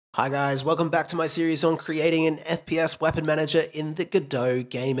Hi guys, welcome back to my series on creating an FPS weapon manager in the Godot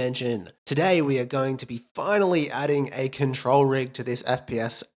game engine. Today we are going to be finally adding a control rig to this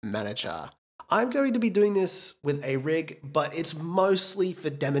FPS manager. I'm going to be doing this with a rig, but it's mostly for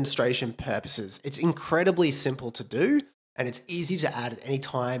demonstration purposes. It's incredibly simple to do, and it's easy to add at any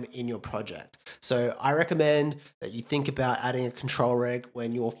time in your project. So I recommend that you think about adding a control rig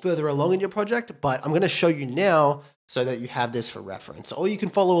when you're further along in your project, but I'm going to show you now so that you have this for reference, or you can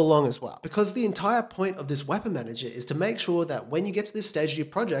follow along as well. Because the entire point of this weapon manager is to make sure that when you get to this stage of your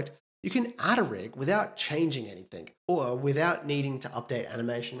project, you can add a rig without changing anything, or without needing to update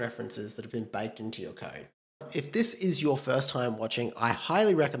animation references that have been baked into your code. If this is your first time watching, I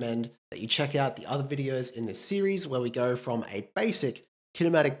highly recommend that you check out the other videos in this series where we go from a basic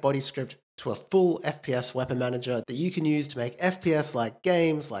kinematic body script to a full FPS weapon manager that you can use to make FPS like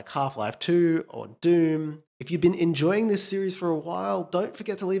games like Half-Life 2 or Doom. If you've been enjoying this series for a while, don't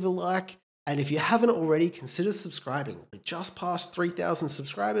forget to leave a like. And if you haven't already, consider subscribing. We just passed 3,000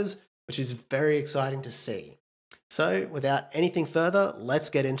 subscribers, which is very exciting to see. So without anything further, let's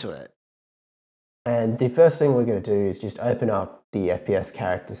get into it. And the first thing we're going to do is just open up the FPS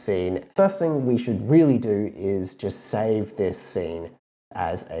character scene. First thing we should really do is just save this scene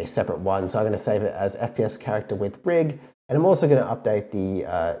as a separate one. So I'm going to save it as FPS character with rig, and I'm also going to update the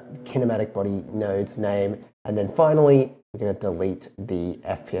kinematic body node's name. And then finally, we're going to delete the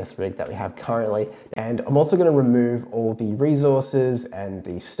FPS rig that we have currently. And I'm also going to remove all the resources and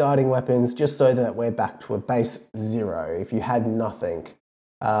the starting weapons, just so that we're back to a base 0 if you had nothing.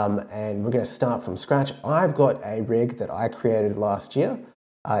 And we're going to start from scratch. I've got a rig that I created last year.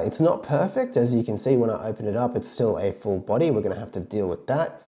 It's not perfect, as you can see when I open it up, it's still a full body. We're going to have to deal with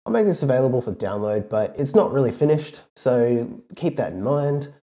that. I'll make this available for download, but it's not really finished, so keep that in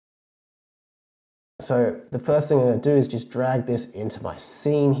mind. So the first thing I'm going to do is just drag this into my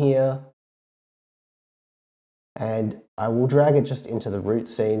scene here. And I will drag it just into the root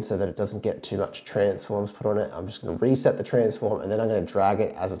scene so that it doesn't get too much transforms put on it. I'm just going to reset the transform, and then I'm going to drag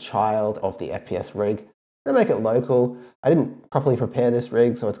it as a child of the FPS rig. I'm going to make it local. I didn't properly prepare this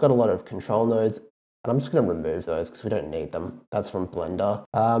rig, so it's got a lot of control nodes. And I'm just going to remove those because we don't need them. That's from Blender.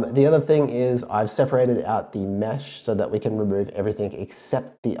 The other thing is I've separated out the mesh so that we can remove everything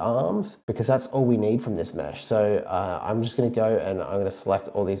except the arms, because that's all we need from this mesh. So I'm just going to go and I'm going to select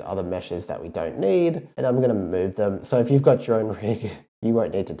all these other meshes that we don't need, and I'm going to move them. So if you've got your own rig, you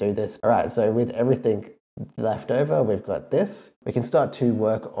won't need to do this. All right, so with everything left over, we've got this. We can start to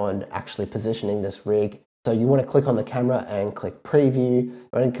work on actually positioning this rig. So you want to click on the camera and click preview.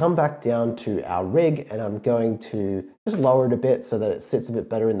 I'm going to come back down to our rig, and I'm going to just lower it a bit so that it sits a bit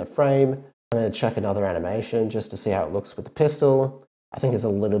better in the frame. I'm going to check another animation just to see how it looks with the pistol. I think it's a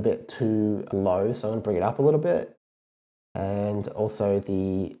little bit too low, so I'm going to bring it up a little bit. And also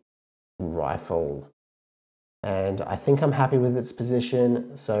the rifle. And I think I'm happy with its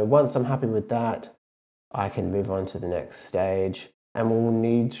position. So once I'm happy with that, I can move on to the next stage. And we'll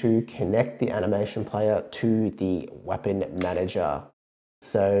need to connect the animation player to the weapon manager.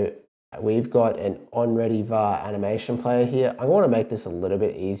 So we've got an onReady var animation player here. I want to make this a little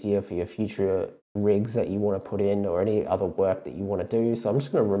bit easier for your future rigs that you want to put in, or any other work that you want to do. So I'm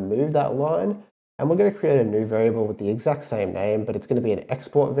just going to remove that line, and we're going to create a new variable with the exact same name, but it's going to be an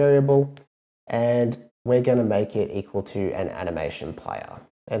export variable, and we're going to make it equal to an animation player.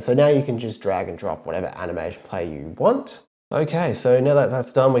 And so now you can just drag and drop whatever animation player you want. Okay, so now that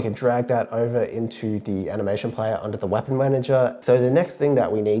that's done, we can drag that over into the animation player under the weapon manager. So the next thing that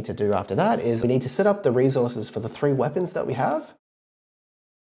we need to do after that is we need to set up the resources for the 3 weapons that we have.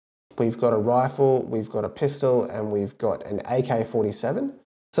 We've got a rifle, we've got a pistol, and we've got an AK-47.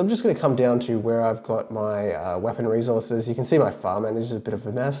 So I'm just going to come down to where I've got my weapon resources. You can see my file manager is a bit of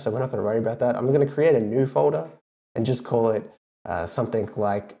a mess, so we're not going to worry about that. I'm going to create a new folder and just call it something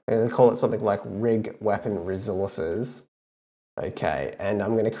like rig weapon resources. Okay, and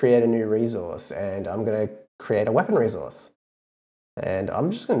I'm going to create a new resource, and I'm going to create a weapon resource. And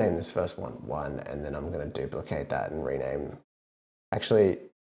I'm just going to name this first one 1, and then I'm going to duplicate that and rename. Actually,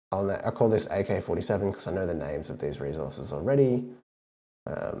 I'll call this AK-47 because I know the names of these resources already.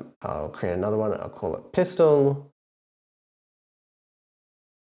 I'll create another one, I'll call it pistol.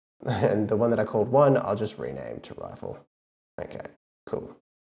 And the one that I called 1, I'll just rename to rifle. Okay, cool.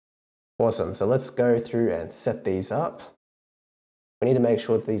 Awesome, so let's go through and set these up. We need to make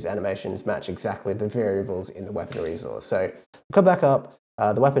sure that these animations match exactly the variables in the weapon resource. So come back up,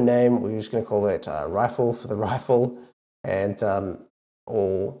 the weapon name, we're just going to call it rifle for the rifle, and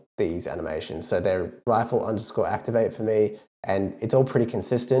all these animations. So they're rifle underscore activate for me, and it's all pretty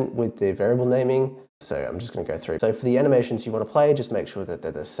consistent with the variable naming. So I'm just going to go through. So for the animations you want to play, just make sure that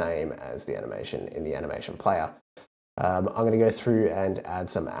they're the same as the animation in the animation player. I'm going to go through and add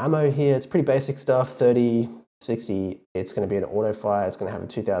some ammo here. It's pretty basic stuff, 30, 60. It's going to be an auto fire. It's going to have a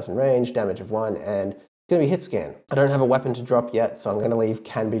 2000 range, damage of 1, and it's going to be hit scan. I don't have a weapon to drop yet, so I'm going to leave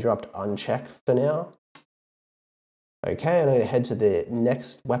can be dropped unchecked for now. Okay, I'm going to head to the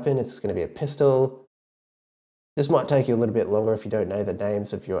next weapon. It's going to be a pistol. This might take you a little bit longer if you don't know the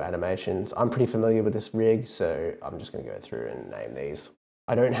names of your animations. I'm pretty familiar with this rig, so I'm just going to go through and name these.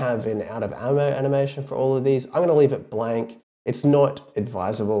 I don't have an out of ammo animation for all of these. I'm going to leave it blank. It's not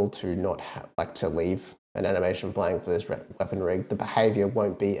advisable to not to leave an animation blank for this weapon rig. The behavior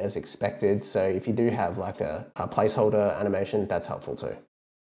won't be as expected. So if you do have like a placeholder animation, that's helpful too.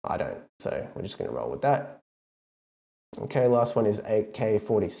 I don't. So we're just going to roll with that. Okay, last one is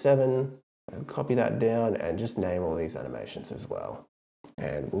AK-47. Copy that down and just name all these animations as well.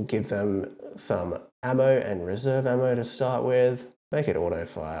 And we'll give them some ammo and reserve ammo to start with. Make it auto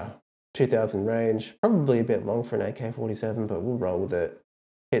fire. 2000 range, probably a bit long for an AK-47, but we'll roll with it.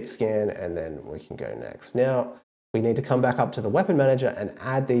 Hit scan, and then we can go next. Now, we need to come back up to the weapon manager and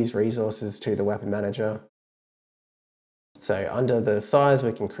add these resources to the weapon manager. So under the size,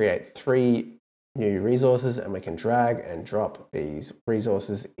 we can create 3 new resources, and we can drag and drop these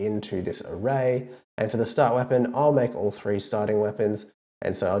resources into this array. And for the start weapon, I'll make all 3 starting weapons.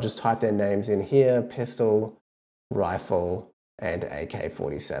 And so I'll just type their names in here: pistol, rifle, and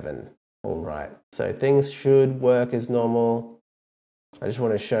AK-47. All right, so things should work as normal. I just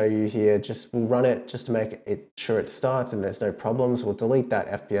want to show you here, we'll run it just to make sure it starts and there's no problems. We'll delete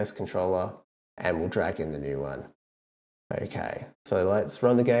that FPS controller and we'll drag in the new one. Okay, so let's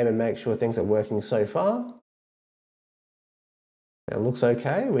run the game and make sure things are working so far. It looks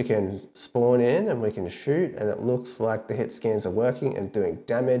okay. We can spawn in and we can shoot, and it looks like the hit scans are working and doing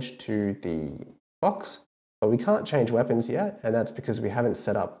damage to the box, but we can't change weapons yet, and that's because we haven't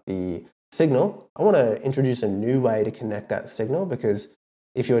set up the signal. I want to introduce a new way to connect that signal, because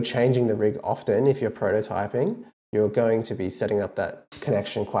if you're changing the rig often, if you're prototyping, you're going to be setting up that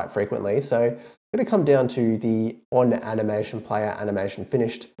connection quite frequently. So I'm going to come down to the on animation player animation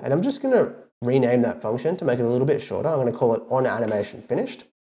finished, and I'm just going to rename that function to make it a little bit shorter. I'm going to call it on animation finished,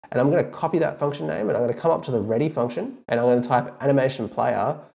 and I'm going to copy that function name, and I'm going to come up to the ready function, and I'm going to type animation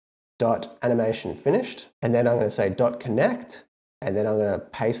player dot animation finished, and then I'm going to say dot connect, and then I'm going to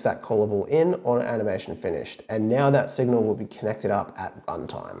paste that callable in on animation finished, and now that signal will be connected up at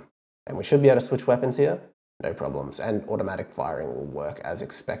runtime, and we should be able to switch weapons here. No problems, and automatic firing will work as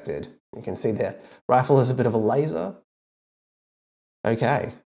expected. You can see there, rifle is a bit of a laser.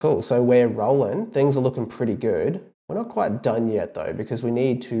 Okay, cool, so we're rolling. Things are looking pretty good. We're not quite done yet though, because we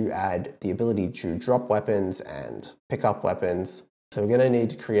need to add the ability to drop weapons and pick up weapons. So we're going to need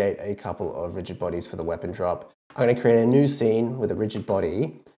to create a couple of rigid bodies for the weapon drop. I'm going to create a new scene with a rigid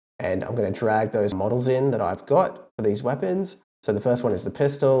body, and I'm going to drag those models in that I've got for these weapons. So the first one is the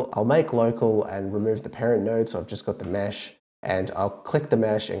pistol. I'll make local and remove the parent node, so I've just got the mesh, and I'll click the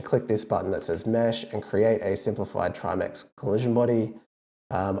mesh and click this button that says mesh and create a simplified Trimex collision body.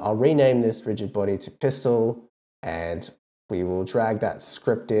 I'll rename this rigid body to pistol, and we will drag that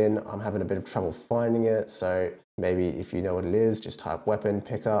script in. I'm having a bit of trouble finding it, so maybe if you know what it is, just type weapon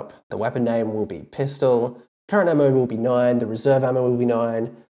pickup. The weapon name will be pistol. Current ammo will be 9, the reserve ammo will be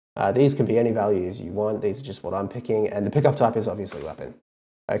 9. These can be any values you want. These are just what I'm picking, and the pickup type is obviously weapon.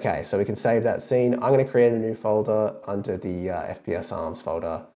 Okay, so we can save that scene. I'm going to create a new folder under the FPS arms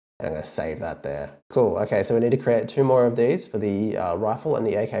folder, and I'm going to save that there. Cool. Okay, so we need to create 2 more of these for the rifle and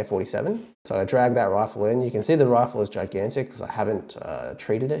the AK-47. So I drag that rifle in. You can see the rifle is gigantic because I haven't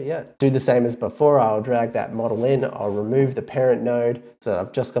treated it yet. Do the same as before. I'll drag that model in. I'll remove the parent node, so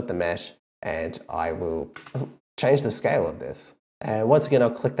I've just got the mesh, and I will change the scale of this. And once again,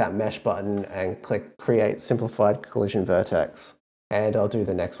 I'll click that mesh button and click create simplified collision vertex. And I'll do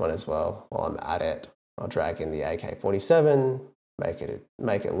the next one as well while I'm at it. I'll drag in the AK-47,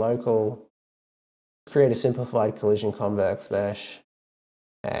 make it local, create a simplified collision convex mesh,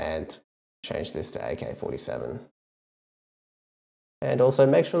 and change this to AK-47. And also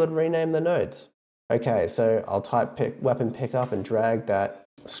make sure to rename the nodes. Okay, so I'll type weapon pickup and drag that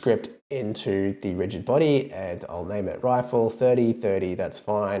script into the rigid body, and I'll name it rifle 30, that's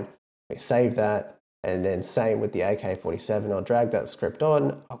fine. We save that, and then same with the AK-47. I'll drag that script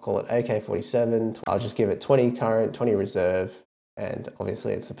on. I'll call it AK-47. I'll just give it 20 current, 20 reserve, and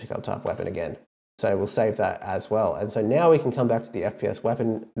obviously it's a pickup type weapon again. So we'll save that as well. And so now we can come back to the FPS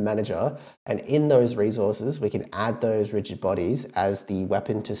weapon manager, and in those resources, we can add those rigid bodies as the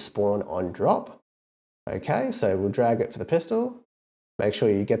weapon to spawn on drop. Okay, so we'll drag it for the pistol, Make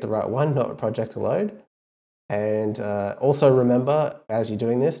sure you get the right one, not project to load. And also remember, as you're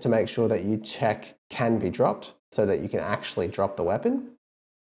doing this, to make sure that you check can be dropped so that you can actually drop the weapon.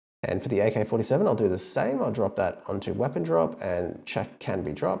 And for the AK-47, I'll do the same. I'll drop that onto weapon drop and check can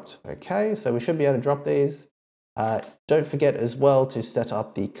be dropped. Okay, so we should be able to drop these. Don't forget as well to set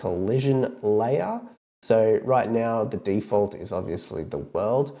up the collision layer. So right now the default is obviously the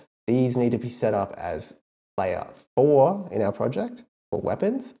world. These need to be set up as layer 4 in our project for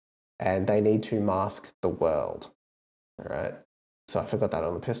weapons, and they need to mask the world. All right, so I forgot that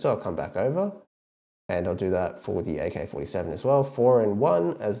on the pistol. I'll come back over and I'll do that for the AK-47 as well. 4 and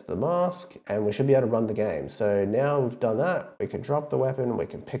 1 as the mask, and we should be able to run the game. So now we've done that, we can drop the weapon, we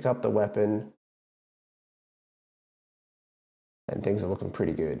can pick up the weapon, and things are looking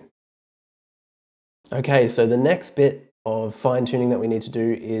pretty good. Okay, so the next bit of fine tuning that we need to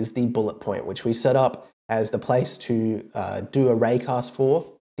do is the bullet point, which we set up as the place to do a raycast for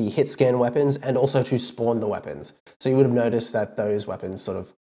the hit scan weapons and also to spawn the weapons. So you would have noticed that those weapons sort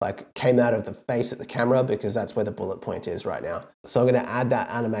of like came out of the face at the camera because that's where the bullet point is right now. So I'm going to add that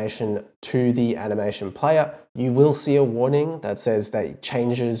animation to the animation player. You will see a warning that says that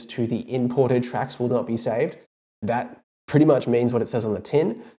changes to the imported tracks will not be saved. That pretty much means what it says on the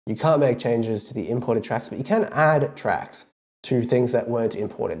tin. You can't make changes to the imported tracks, but you can add tracks to things that weren't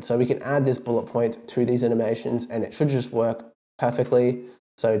imported. So we can add this bullet point to these animations and it should just work perfectly.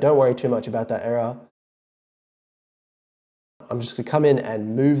 So don't worry too much about that error. I'm just going to come in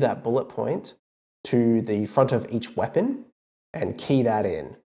and move that bullet point to the front of each weapon and key that in.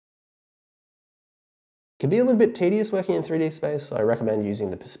 It can be a little bit tedious working in 3D space, so I recommend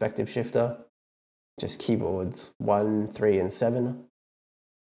using the perspective shifter. Just keyboards 1, 3, and 7.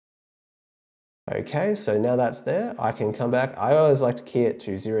 Okay, so now that's there, I can come back. I always like to key it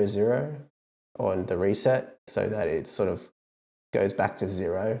to 0, 0 on the reset so that it sort of goes back to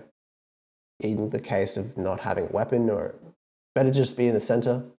 0 in the case of not having a weapon, or better just be in the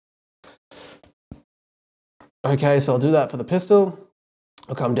center. Okay, so I'll do that for the pistol.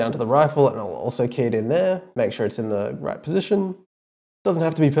 I'll come down to the rifle and I'll also key it in there, make sure it's in the right position. Doesn't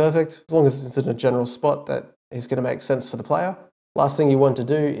have to be perfect, as long as it's in a general spot that is going to make sense for the player. Last thing you want to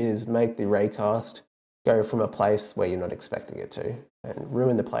do is make the raycast go from a place where you're not expecting it to and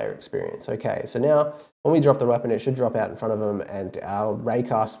ruin the player experience. Okay, so now when we drop the weapon, it should drop out in front of them and our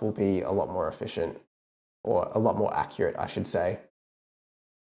raycast will be a lot more efficient, or a lot more accurate, I should say.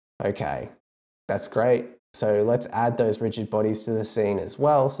 Okay, that's great. So let's add those rigid bodies to the scene as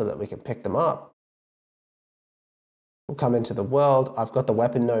well so that we can pick them up. We'll come into the world. I've got the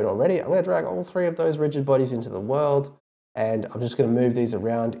weapon node already. I'm going to drag all 3 of those rigid bodies into the world, and I'm just going to move these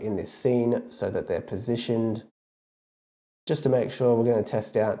around in this scene so that they're positioned, just to make sure. We're going to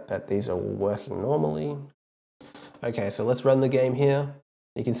test out that these are working normally. Okay, so let's run the game here.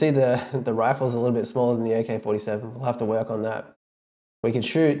 You can see the rifle is a little bit smaller than the AK-47. We'll have to work on that. We can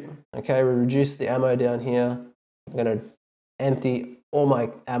shoot. Okay, we reduce the ammo down here. I'm going to empty all my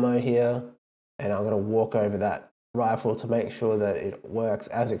ammo here, and I'm going to walk over that rifle to make sure that it works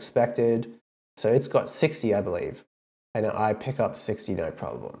as expected. So it's got 60, I believe, and I pick up 60 no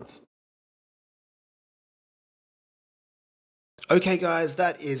problems. Okay guys,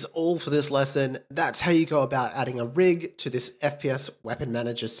 that is all for this lesson. That's how you go about adding a rig to this FPS weapon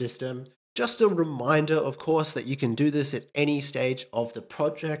manager system. Just a reminder, of course, that you can do this at any stage of the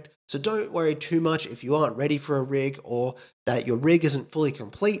project. So don't worry too much if you aren't ready for a rig or that your rig isn't fully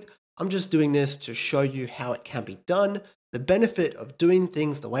complete. I'm just doing this to show you how it can be done. The benefit of doing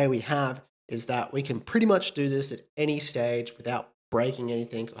things the way we have is that we can pretty much do this at any stage without breaking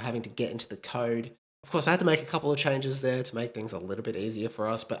anything or having to get into the code. Of course, I had to make a couple of changes there to make things a little bit easier for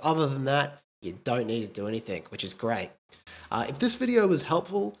us, but other than that, you don't need to do anything, which is great. If this video was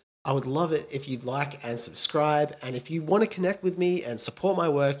helpful, I would love it if you'd like and subscribe. And if you want to connect with me and support my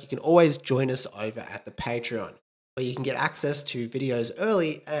work, you can always join us over at the Patreon, where you can get access to videos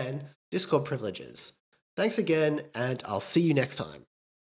early and Discord privileges. Thanks again, and I'll see you next time.